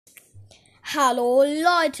Hallo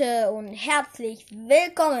Leute und herzlich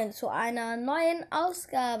willkommen zu einer neuen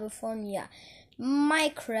Ausgabe von mir,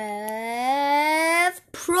 Minecraft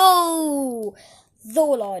Pro.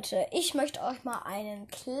 So Leute, ich möchte euch mal einen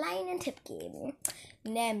kleinen Tipp geben,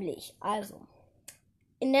 nämlich,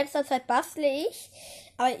 in letzter Zeit bastle ich,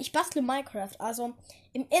 aber ich bastle Minecraft, also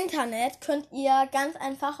im Internet könnt ihr ganz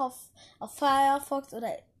einfach auf Firefox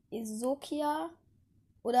oder Isokia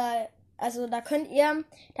da könnt ihr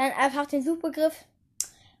dann einfach den Suchbegriff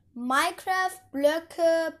Minecraft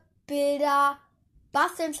Blöcke, Bilder,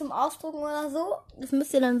 basteln zum Ausdrucken oder so. Das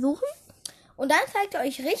müsst ihr dann suchen. Und dann zeigt er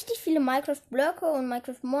euch richtig viele Minecraft Blöcke und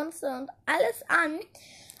Minecraft Monster und alles an.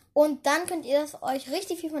 Und dann könnt ihr das euch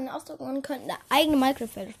richtig viel von den ausdrucken und könnt eine eigene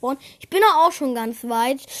Minecraft-Welt bauen. Ich bin auch schon ganz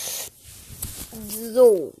weit.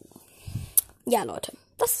 So. Ja, Leute.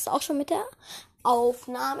 Das ist auch schon mit der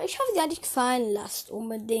Aufnahme. Ich hoffe, sie hat euch gefallen. Lasst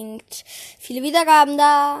unbedingt viele Wiedergaben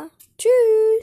da. Tschüss.